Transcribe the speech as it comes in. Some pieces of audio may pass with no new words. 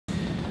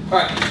All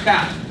right,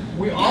 now,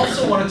 we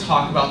also want to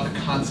talk about the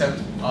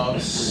concept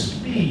of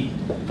speed.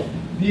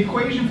 The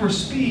equation for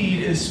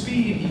speed is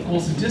speed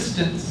equals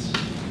distance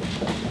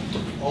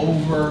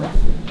over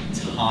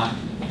time.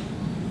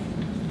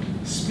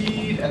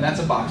 Speed, and that's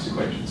a box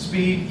equation.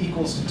 Speed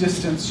equals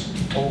distance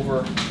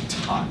over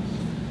time.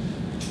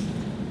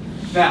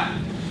 Now,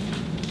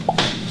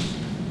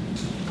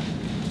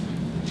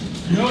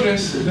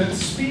 notice that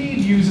speed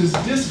uses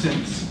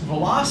distance,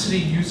 velocity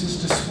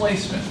uses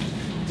displacement.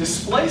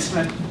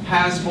 Displacement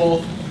has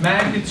both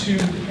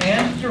magnitude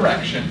and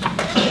direction,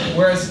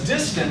 whereas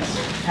distance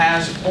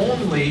has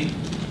only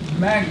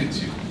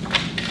magnitude.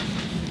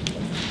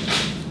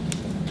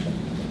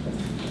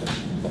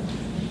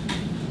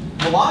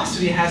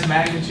 Velocity has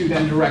magnitude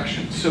and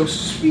direction, so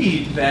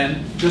speed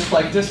then, just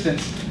like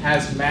distance,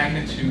 has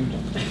magnitude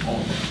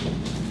only.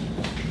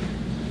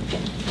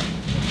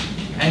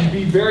 And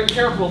be very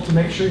careful to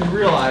make sure you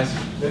realize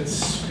that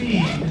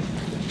speed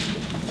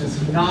does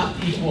not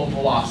equal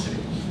velocity.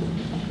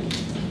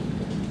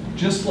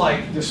 Just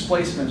like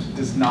displacement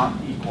does not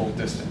equal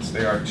distance.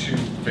 They are two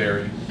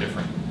very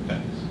different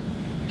things.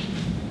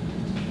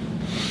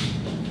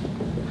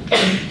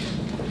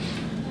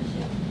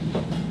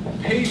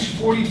 Page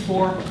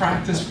 44,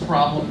 practice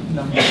problem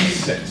number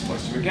 6.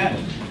 Let's do it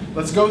again.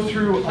 Let's go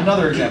through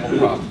another example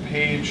problem.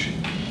 Page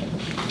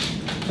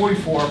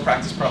 44,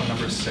 practice problem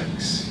number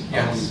 6.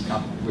 Yes?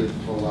 With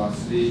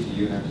velocity, do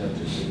you have to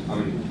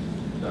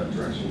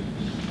direction?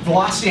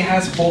 Velocity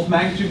has both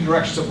magnitude and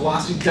direction, so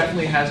velocity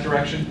definitely has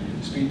direction,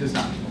 speed does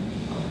not.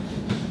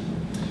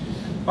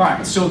 All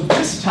right, so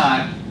this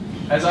time,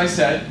 as I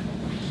said,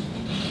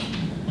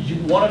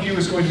 one of you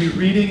is going to be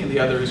reading and the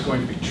other is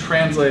going to be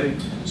translating.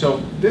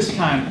 So this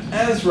time,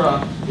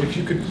 Ezra, if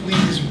you could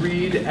please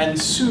read, and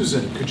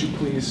Susan, could you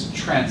please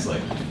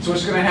translate? So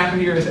what's going to happen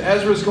here is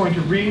Ezra is going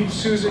to read,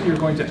 Susan, you're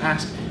going to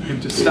ask him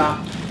to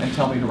stop and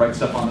tell me to write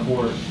stuff on the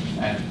board,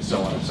 and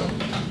so on and so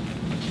forth.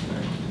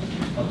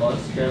 A bus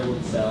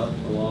traveled south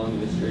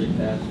along the straight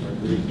path for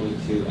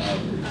 3.2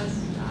 hours.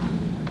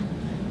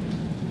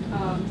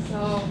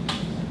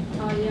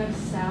 You have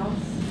south,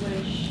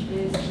 which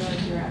is the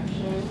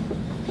direction.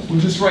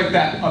 We'll just write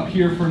that up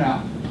here for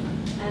now.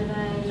 And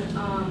then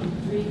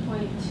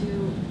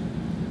 3.2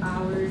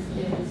 hours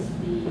is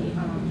the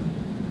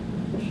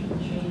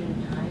change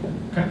in time.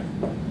 Okay.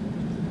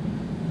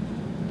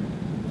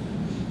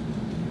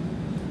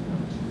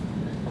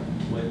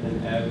 With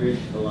an average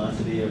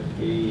velocity of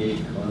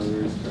 88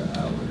 kilometers per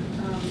hour.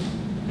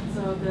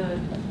 So the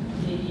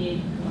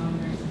 88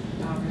 kilometers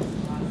per hour is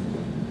velocity.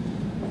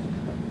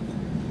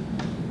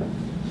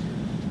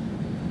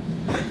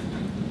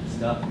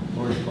 Stopped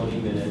for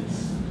 20 minutes,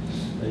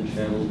 then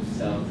traveled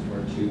south for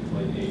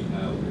 2.8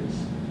 hours.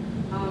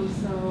 South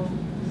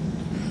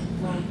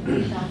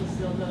is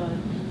still the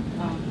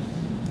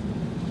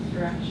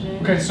direction.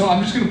 Okay, so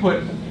I'm just going to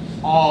put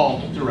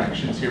all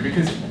directions here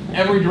because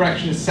every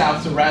direction is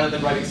south, so rather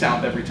than writing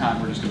south every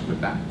time, we're just going to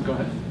put that. Go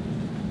ahead.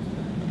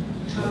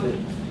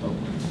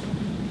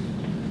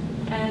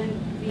 And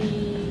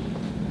the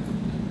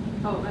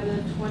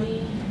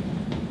 20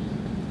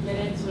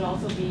 minutes would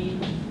also be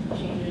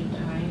change in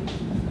time.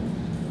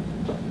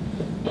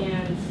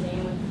 And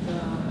same with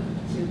the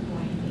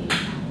 2.8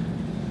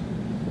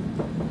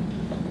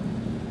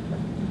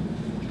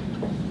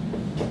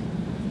 hour.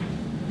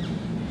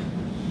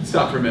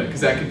 Stop for a minute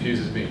because that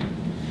confuses me.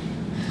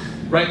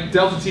 Right,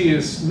 delta t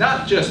is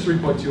not just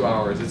 3.2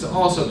 hours, it's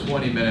also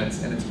 20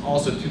 minutes and it's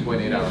also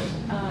 2.8 hours.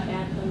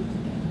 Add them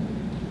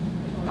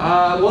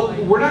together. Well,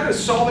 we're not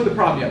solving the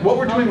problem yet. What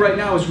we're doing right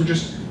now is we're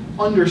just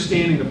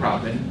understanding the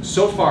problem. And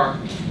so far,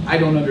 I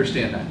don't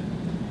understand that.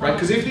 Right?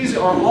 Because if these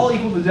are all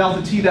equal to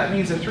delta t, that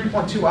means that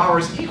 3.2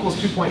 hours equals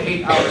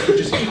 2.8 hours,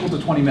 which is equal to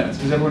 20 minutes.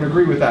 Does everyone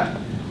agree with that?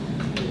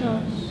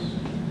 No.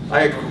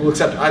 I will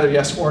accept either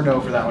yes or no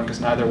for that one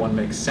because neither one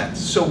makes sense.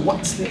 So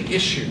what's the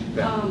issue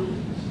then?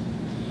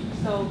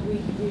 So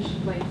we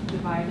should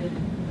divide it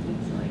into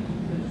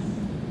this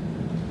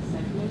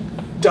segment.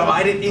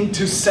 Divide it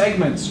into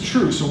segments.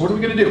 True. So what are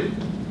we going to do?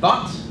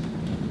 Thoughts?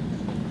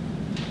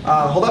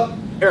 Hold up.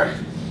 Eric.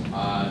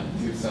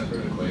 Two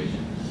separate equations.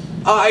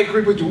 I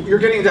agree with you. You're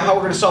getting into how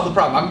we're going to solve the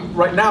problem.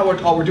 Right now,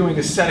 all we're doing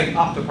is setting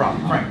up the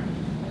problem. Frank.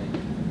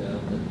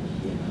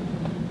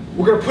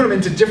 We're going to put them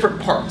into different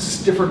parts,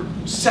 different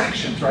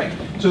sections, right?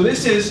 So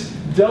this is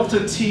delta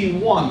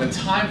t1, the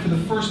time for the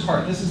first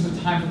part. This is the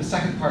time for the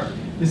second part.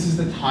 This is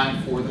the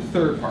time for the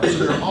third part. So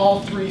they're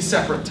all three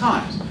separate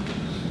times.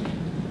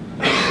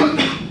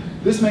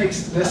 This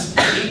makes this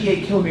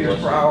 88 kilometers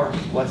per hour,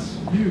 bless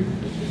you,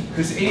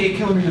 this 88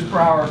 kilometers per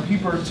hour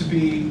peeper to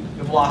be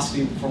the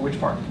velocity for which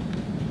part?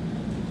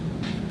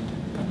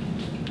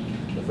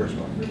 The first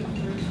part.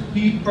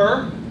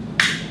 Peeper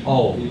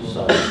Oh,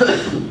 sorry.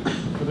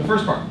 for the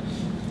first part.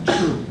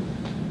 True.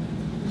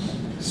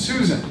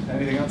 Susan,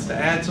 anything else to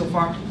add so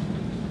far?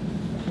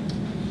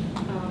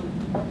 No.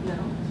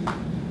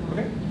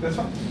 Okay, that's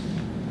fine.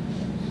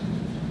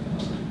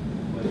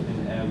 With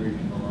an average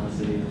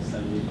velocity of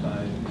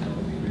 75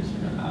 kilometers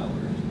per hour.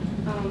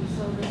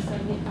 So the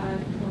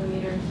 75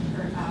 kilometers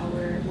per hour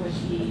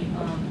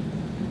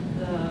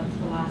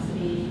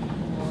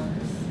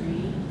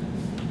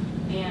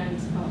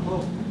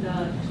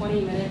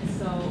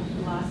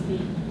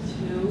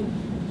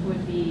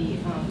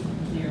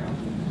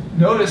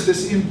notice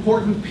this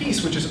important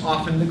piece which is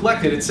often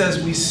neglected. It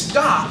says we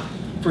stop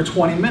for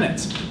 20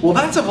 minutes. Well,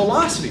 that's a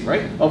velocity,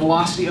 right? A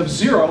velocity of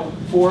 0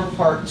 for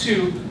part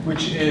 2,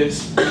 which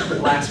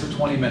lasts for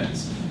 20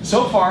 minutes.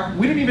 So far,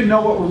 we didn't even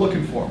know what we're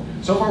looking for.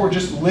 So far, we're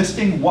just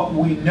listing what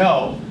we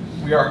know.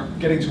 We are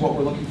getting to what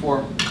we're looking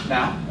for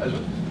now. Ezra?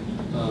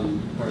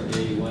 Part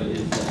A, what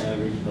is the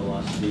average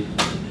velocity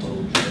for the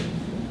total trip?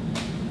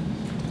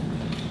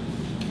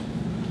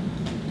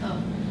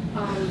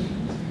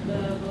 The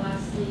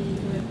velocity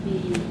would be,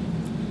 the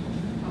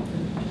total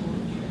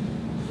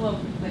trip. Well,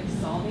 like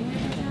solving it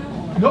right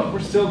now, or? Nope, we're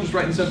still just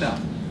writing stuff down.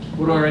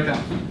 What do I write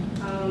down?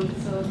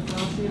 So the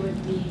velocity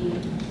would be,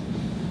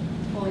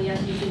 well,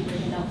 yes, you can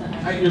bring delta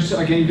x.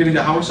 Again, you're getting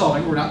to how we're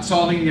solving. We're not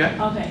solving it yet.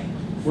 Okay.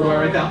 What do I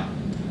write down?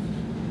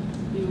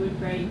 You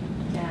would write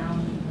down,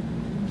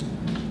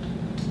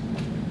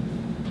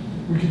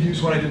 We could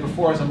use what I did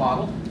before as a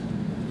model.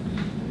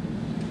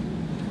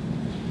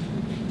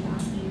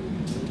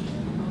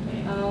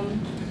 okay,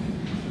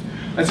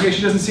 That's okay,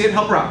 she doesn't see it,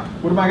 help her out.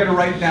 What am I gonna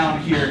write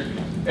down here,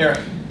 Eric?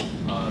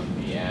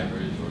 The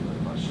average or the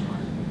question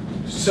mark.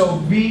 So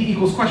V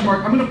equals question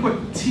mark. I'm gonna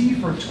put T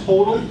for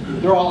total.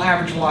 They're all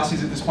average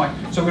velocities at this point.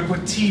 So I'm gonna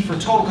put T for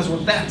total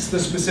because that's the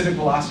specific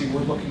velocity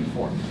we're looking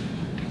for.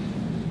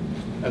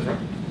 Ezra?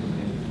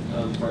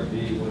 Okay. Part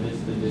B, what is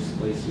the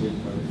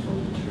displacement for the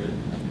total trip?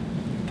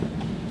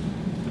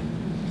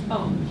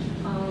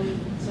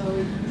 so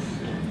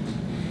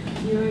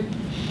you would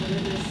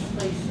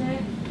displace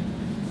it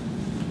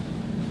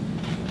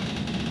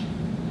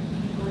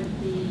would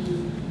be,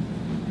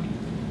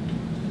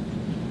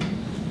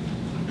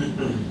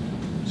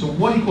 So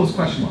what equals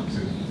question mark,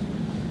 Susan?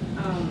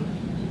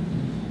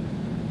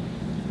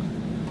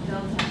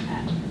 delta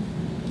x.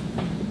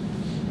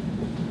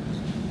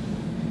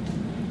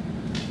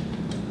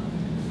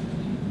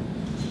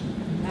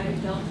 Right,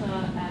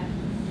 delta x.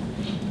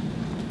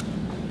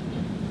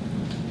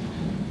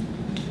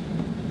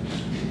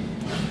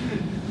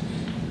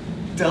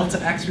 Delta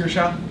X for your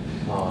shot?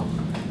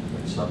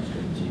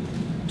 Subscript T.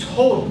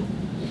 Total,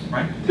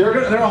 right? There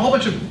are a whole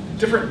bunch of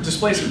different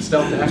displacements,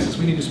 delta X's.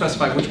 We need to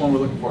specify which one we're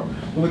looking for.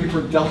 We're looking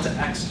for delta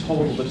X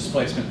total, the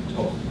displacement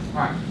total.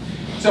 All right.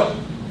 So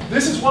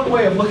this is one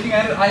way of looking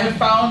at it. I have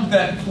found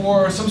that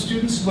for some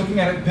students, looking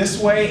at it this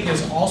way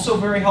is also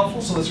very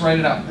helpful. So let's write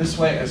it out this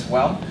way as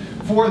well.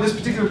 For this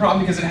particular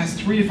problem, because it has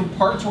 3 different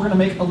parts, we're going to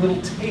make a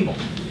little table.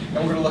 And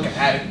we're going to look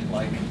at it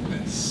like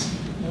this.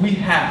 We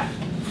have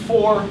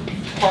for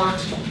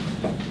part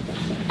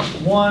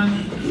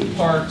 1,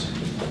 part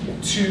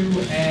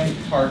 2, and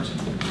part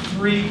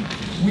 3.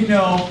 We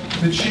know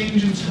the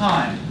change in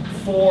time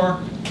for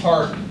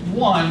part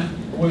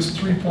 1 was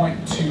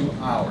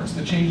 3.2 hours.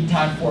 The change in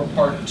time for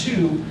part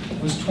 2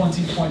 was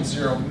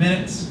 20.0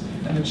 minutes.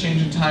 And the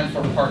change in time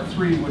for part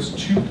 3 was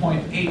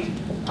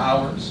 2.8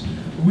 hours.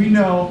 We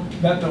know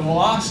that the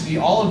velocity,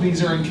 all of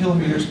these are in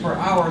kilometers per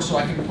hour, so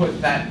I can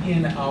put that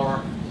in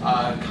our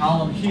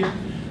column here.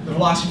 The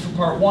velocity for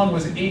part 1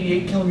 was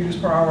 88 kilometers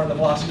per hour, and the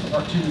velocity for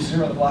part 2 was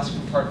 0. The velocity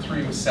for part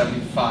 3 was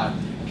 75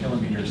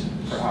 kilometers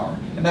per hour.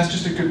 And that's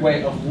just a good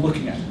way of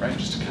looking at it, right?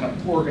 Just to kind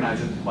of organize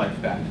it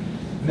like that.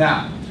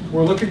 Now,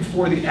 we're looking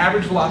for the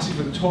average velocity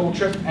for the total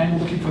trip, and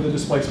we're looking for the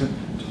displacement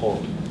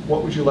total.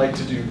 What would you like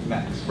to do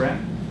next, Brad?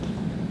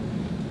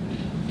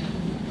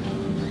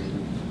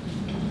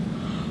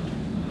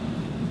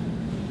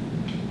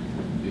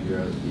 Figure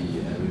out the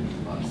average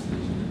velocity.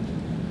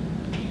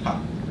 Huh.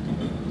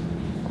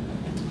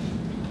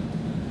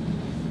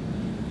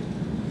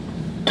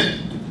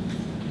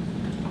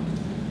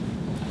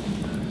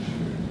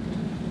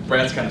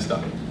 Brad's kind of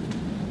stuck.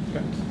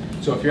 Okay.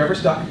 So if you're ever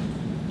stuck,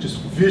 just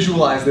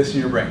visualize this in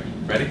your brain.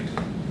 Ready?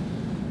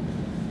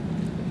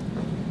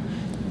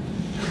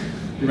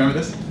 You remember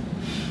this?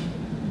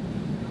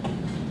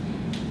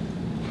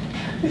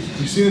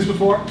 You've seen this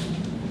before,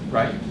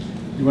 right?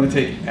 You want to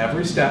take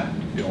every step.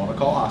 You don't want to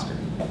call Oscar.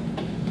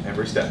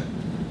 Every step.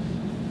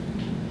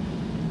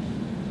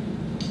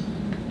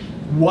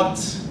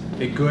 What's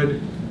a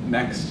good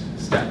next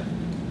step?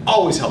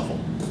 Always helpful.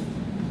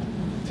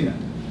 Tina.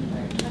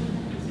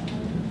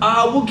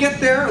 We'll get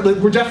there.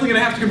 We're definitely going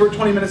to have to convert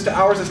 20 minutes to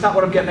hours. That's not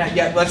what I'm getting at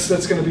yet.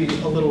 That's going to be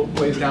a little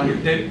ways down here.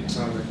 David?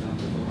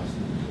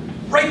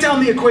 Write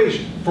down the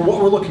equation for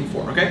what we're looking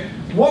for, okay?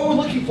 What we're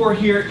looking for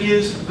here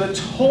is the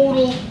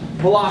total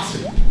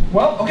velocity.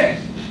 Well, okay,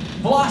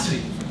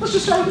 velocity. Let's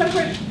just start with that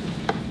equation.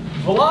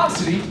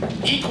 Velocity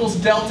equals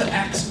delta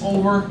x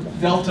over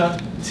delta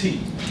t.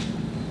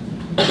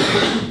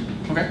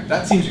 Okay,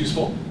 that seems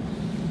useful.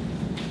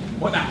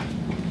 What now?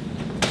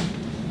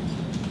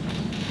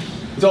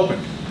 It's open.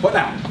 What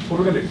now? What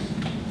are we going to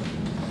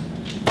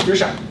do? Your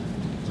shot.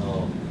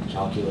 So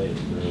calculate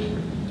the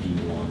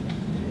D1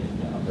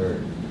 and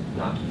or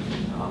not.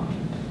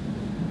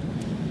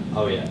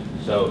 Oh yeah.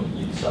 So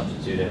you'd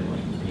substitute in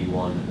like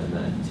P1 and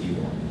then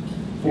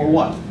T1. For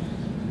what?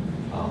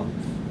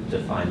 To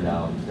find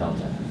out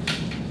delta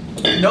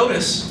x.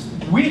 Notice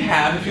we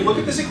have, if you look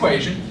at this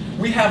equation,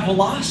 we have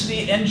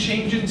velocity and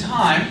change in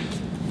time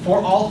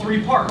for all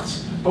 3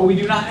 parts, but we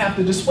do not have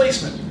the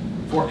displacement.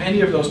 for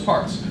any of those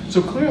parts.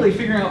 So clearly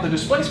figuring out the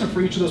displacement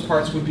for each of those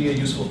parts would be a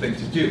useful thing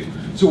to do.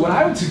 So what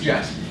I would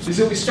suggest is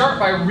that we start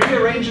by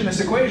rearranging this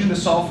equation to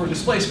solve for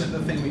displacement,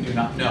 the thing we do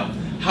not know.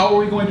 How are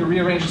we going to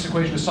rearrange this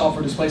equation to solve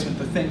for displacement,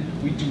 the thing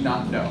we do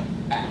not know?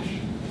 Ash.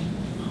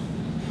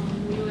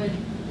 We would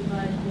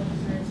divide both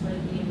sides by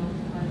b and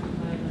multiply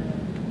by the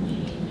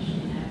change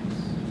in x.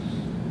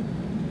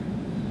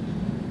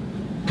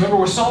 Remember,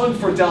 we're solving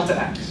for delta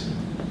x.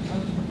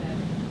 Okay.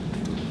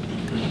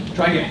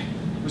 Try again.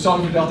 We're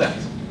solving for delta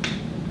x.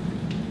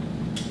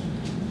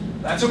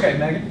 That's okay,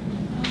 Megan.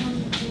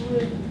 You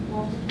would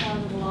multiply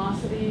the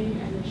velocity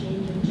and the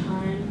change in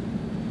time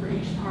for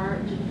each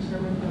part to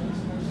determine the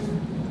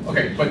displacement.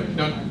 Okay, but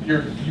no,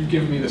 you're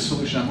giving me the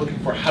solution I'm looking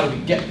for. How do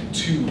we get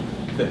to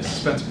this,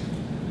 Spencer?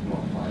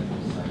 Multiply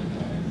both sides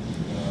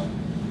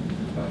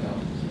by delta.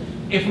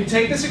 If we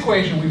take this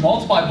equation, we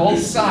multiply both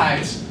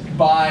sides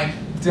by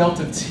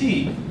delta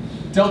t.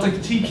 Delta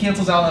t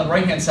cancels out on the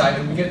right-hand side,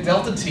 and we get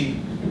delta t.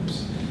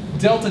 Oops.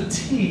 Delta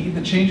t,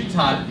 the change in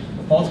time,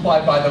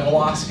 multiplied by the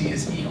velocity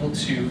is equal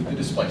to the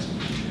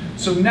displacement.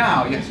 So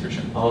now, yes,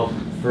 Christian.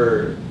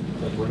 For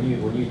like when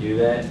you do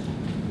that,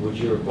 would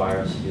you require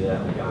us to do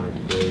that like on a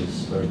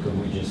quiz, or could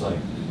we just like,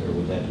 or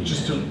would that be?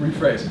 Just to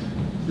rephrase,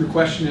 your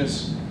question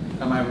is,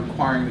 am I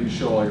requiring that you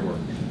show all your work?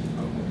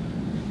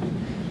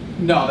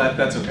 No,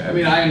 that's okay. I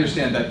mean, I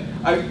understand that.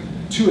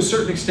 To a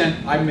certain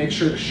extent, I make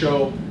sure to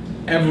show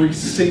every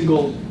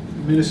single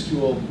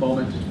minuscule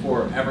moment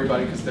for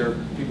everybody, because there are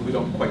people who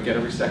don't quite get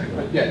every second.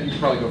 But yeah, you can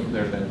probably go from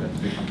there to there.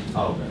 That'd be fine.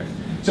 Oh, okay.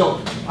 So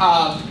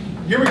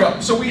here we go.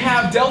 So we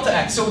have delta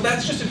x. So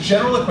that's just a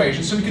general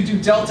equation. So we could do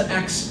delta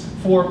x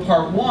for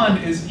part 1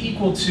 is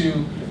equal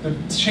to the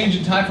change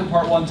in time for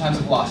part 1 times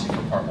the velocity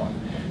for part 1.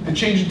 The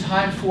change in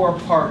time for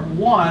part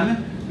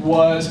 1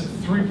 was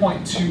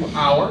 3.2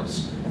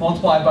 hours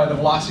multiplied by the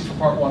velocity for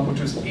part 1, which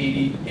was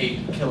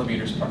 88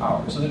 kilometers per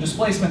hour. So the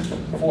displacement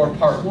for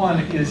part 1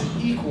 is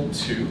equal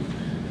to,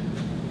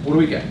 what do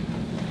we get?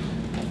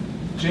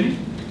 Ginny?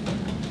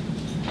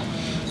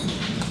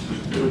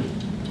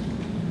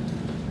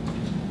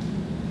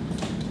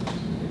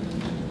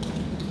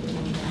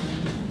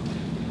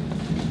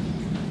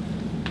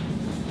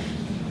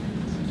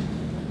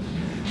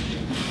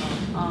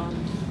 Um,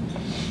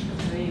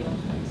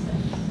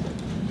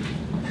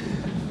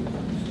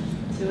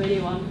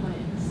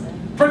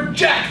 281.6.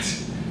 Project!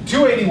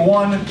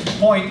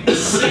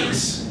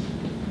 281.6.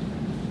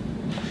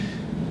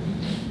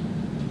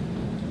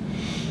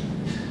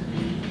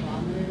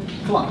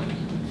 Kilometers.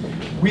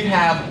 We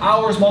have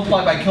hours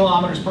multiplied by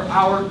kilometers per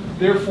hour.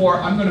 Therefore,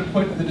 I'm going to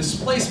put the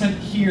displacement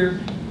here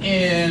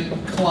in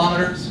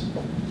kilometers.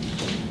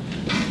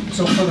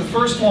 So for the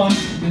first one,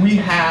 we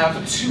have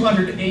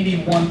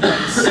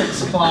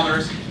 281.6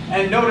 kilometers.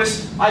 And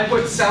notice I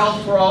put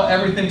south for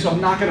everything, so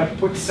I'm not going to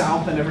put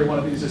south in every one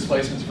of these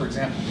displacements, for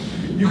example.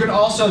 You can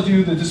also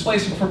do the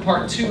displacement for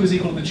part 2 is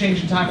equal to the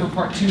change in time for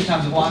part 2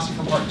 times the velocity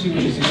for part 2,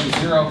 which is equal to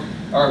 0,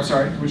 or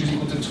sorry, which is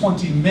equal to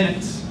 20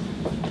 minutes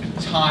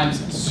times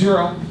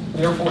 0.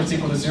 Therefore, it's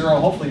equal to 0.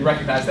 Hopefully you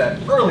recognize that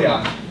early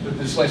on, that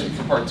the displacement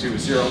for part 2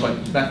 is 0, but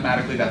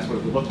mathematically that's what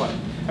it would look like.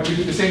 And we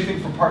do the same thing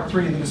for part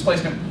 3, and the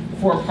displacement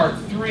for part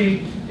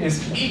 3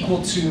 is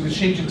equal to the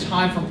change in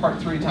time for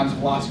part 3 times the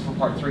velocity for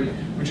part 3,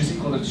 which is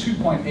equal to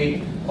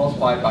 2.8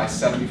 multiplied by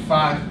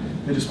 75.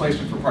 The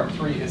displacement for part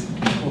 3 is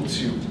equal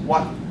to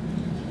what?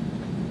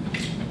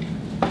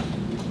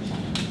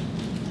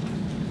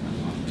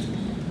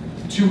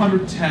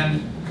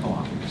 $210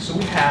 kilometers. So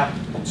we have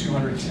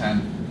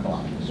 210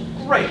 kilometers.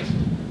 Great.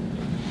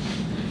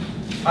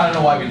 I don't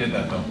know why we did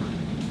that though.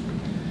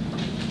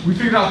 We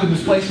figured out the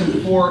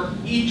displacement for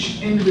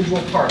each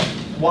individual part.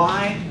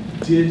 Why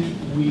did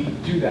we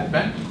do that,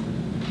 Ben?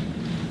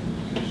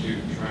 Because you're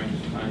trying to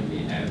find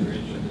the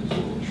average of the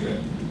total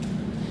trip.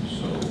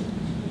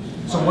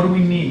 So what do we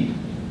need?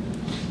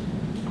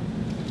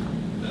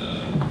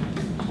 The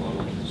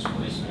total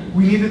displacement.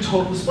 We need the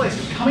total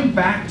displacement. Coming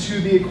back to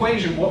the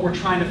equation, what we're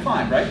trying to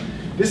find, right?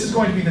 This is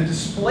going to be the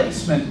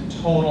displacement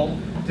total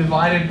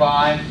divided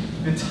by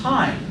the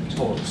time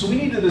total. So we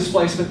need the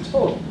displacement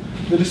total.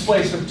 The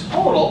displacement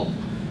total,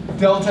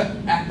 delta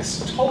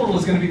x total,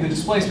 is going to be the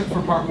displacement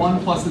for part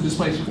 1 plus the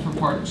displacement for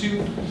part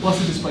 2 plus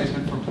the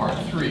displacement for part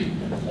 3.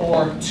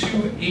 Or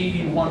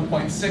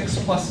 281.6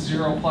 plus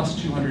 0 plus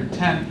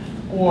 210,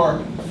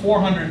 or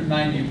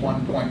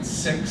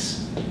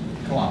 491.6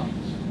 kilometers.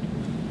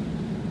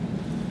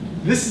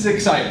 This is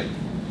exciting.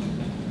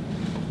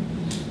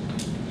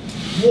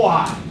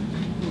 Why?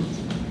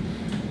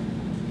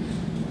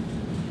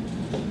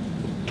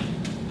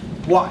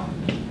 Why?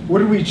 What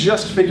did we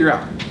just figure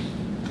out?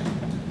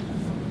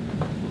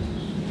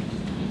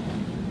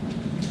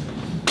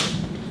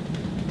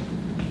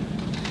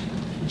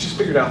 We just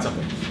figured out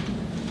something.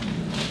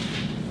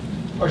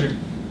 Arjun.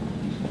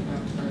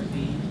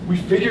 We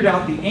figured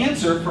out the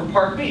answer for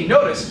part B.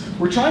 Notice,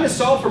 we're trying to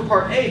solve for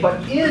part A,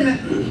 but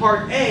in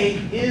part A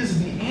is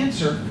the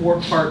answer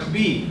for part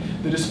B,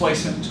 the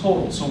displacement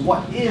total. So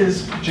what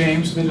is,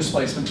 James, the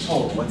displacement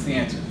total? What's the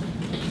answer?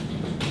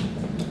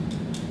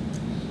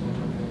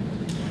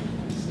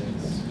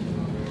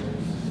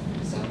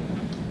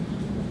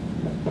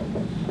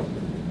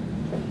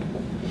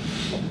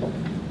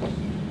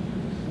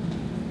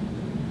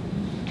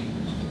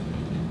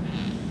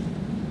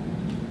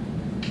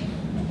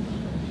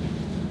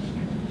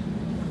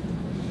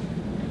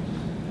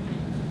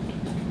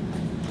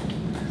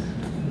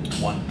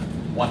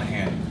 One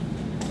hand.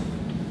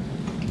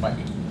 Mike.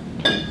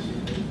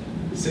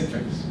 Sig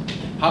figs.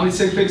 How many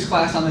sig figs,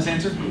 class, on this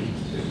answer?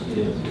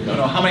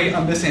 No, how many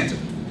on this answer?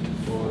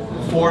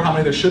 4. How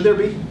many there should there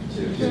be?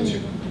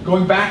 2.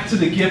 Going back to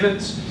the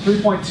givens,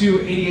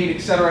 3.2, 88,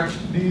 etc.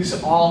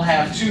 These all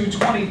have 2.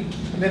 20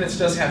 minutes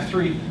does have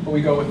 3, but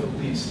we go with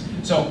the least.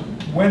 So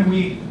when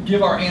we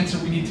give our answer,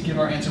 we need to give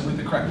our answer with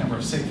the correct number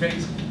of sig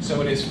figs.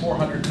 So it is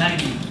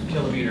 490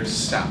 kilometers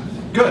south.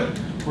 Good.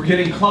 We're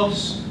getting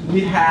close.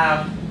 We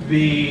have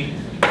the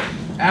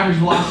average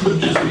velocity,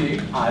 which is the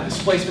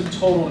displacement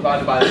total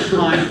divided by the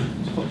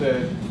time,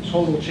 the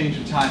total change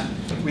in time.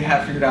 We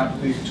have figured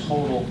out the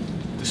total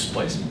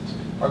displacement.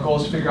 Our goal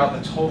is to figure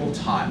out the total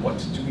time. What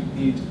do we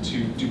need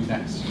to do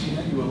next?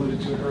 Tina, you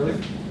alluded to it earlier.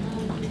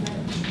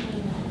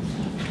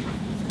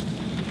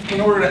 In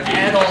order to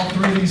add all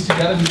 3 of these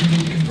together, we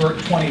need to convert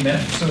 20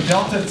 minutes. So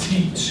delta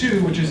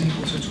T2, which is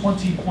equal to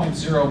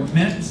 20.0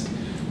 minutes,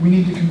 we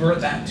need to convert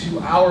that to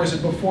hours.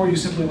 And before you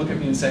simply look at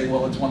me and say,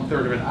 well, it's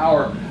 1/3 of an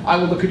hour, I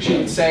will look at you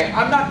and say,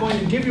 I'm not going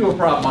to give you a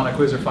problem on a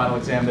quiz or final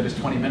exam that is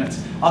 20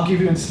 minutes. I'll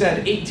give you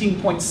instead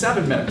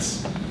 18.7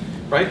 minutes,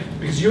 right?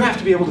 Because you have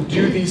to be able to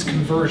do these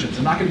conversions.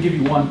 I'm not going to give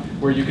you one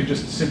where you could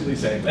just simply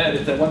say, man,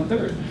 it's at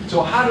 1/3.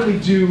 So how do we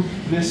do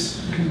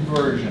this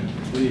conversion,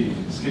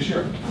 please?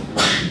 Kishore.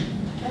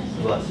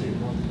 Velocity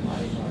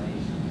multiplied by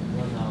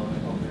 1 hour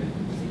over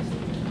 60.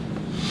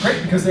 Great,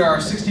 because there are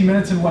 60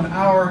 minutes in 1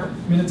 hour,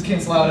 minutes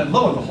cancel out, and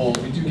lo and behold,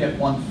 we do get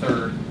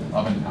 1/3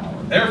 of an hour.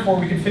 Therefore,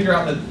 we can figure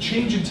out the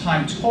change in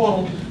time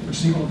total, which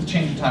is equal to the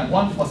change in time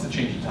 1 plus the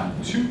change in time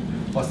 2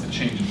 plus the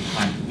change in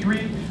time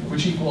 3,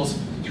 which equals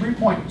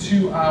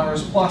 3.2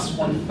 hours plus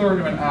 1/3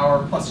 of an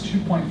hour plus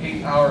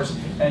 2.8 hours,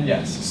 and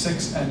yes,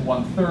 6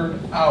 1/3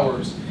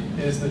 hours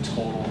is the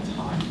total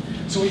time.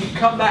 So we can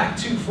come back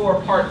to, for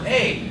part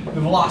A,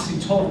 the velocity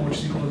total, which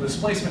is equal to the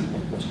displacement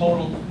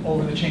total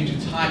over the change in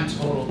time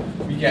total.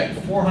 We get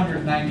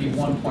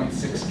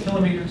 491.6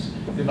 kilometers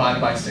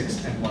divided by 6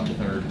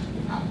 1/3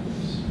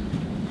 hours.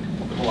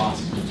 The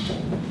velocity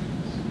total.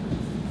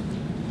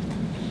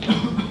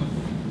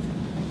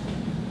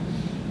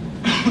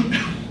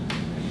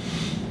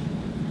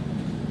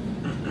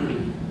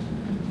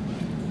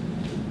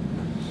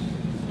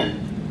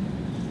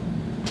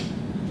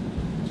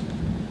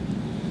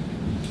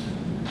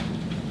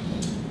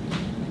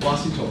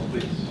 Velocity total,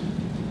 please.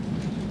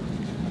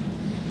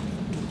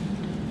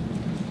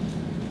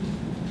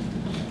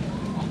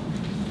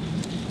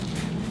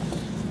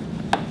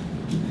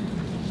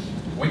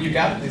 When you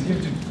got it, please give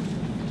it to me.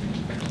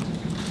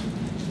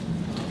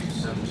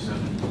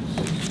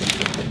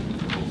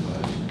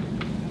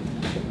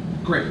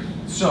 77.6. Great.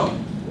 So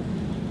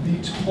the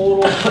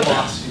total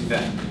velocity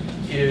then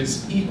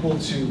is equal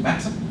to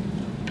maximum.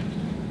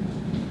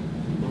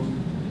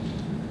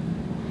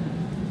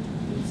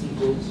 It's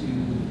equal to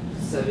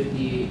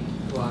 78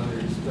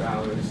 kilometers per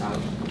hour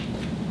south.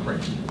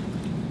 Great.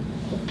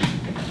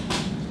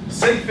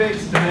 Sig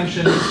figs,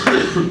 dimensions,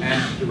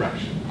 and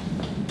direction.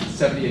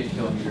 78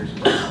 kilometers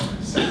per hour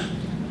south.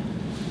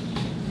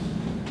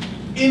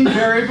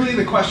 Invariably,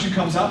 the question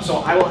comes up, so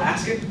I will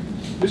ask it.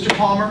 Mr.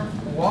 Palmer,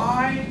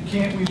 why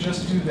can't we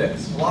just do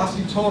this?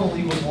 Velocity total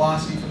equals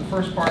velocity for the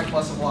first part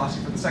plus the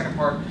velocity for the second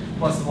part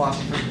plus the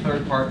velocity for the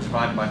third part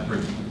divided by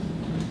 3.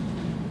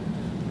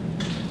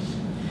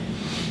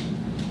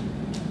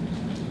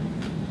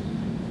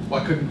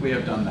 Why couldn't we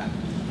have done that?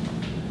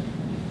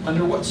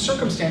 Under what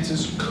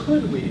circumstances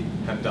could we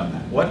have done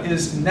that? What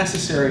is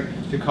necessary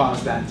to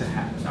cause that to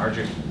happen?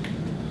 RJ?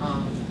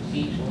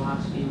 Each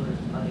velocity would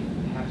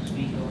have to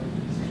be going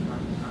at the same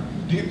amount of time.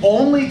 The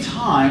only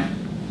time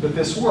that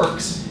this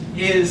works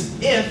is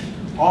if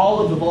all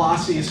of the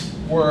velocities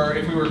were,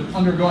 if we were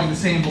undergoing the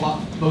same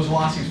those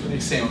velocities for the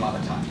same amount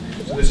of time.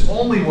 So this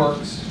only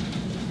works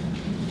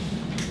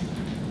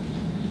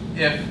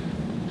if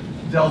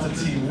delta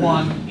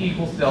T1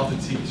 equals delta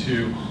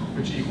T2,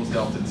 which equals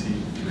delta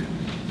T3.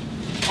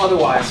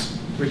 Otherwise,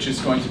 which is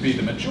going to be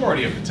the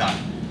majority of the time,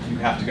 you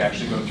have to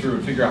actually go through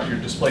and figure out your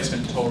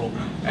displacement total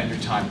and your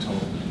time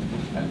total.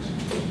 And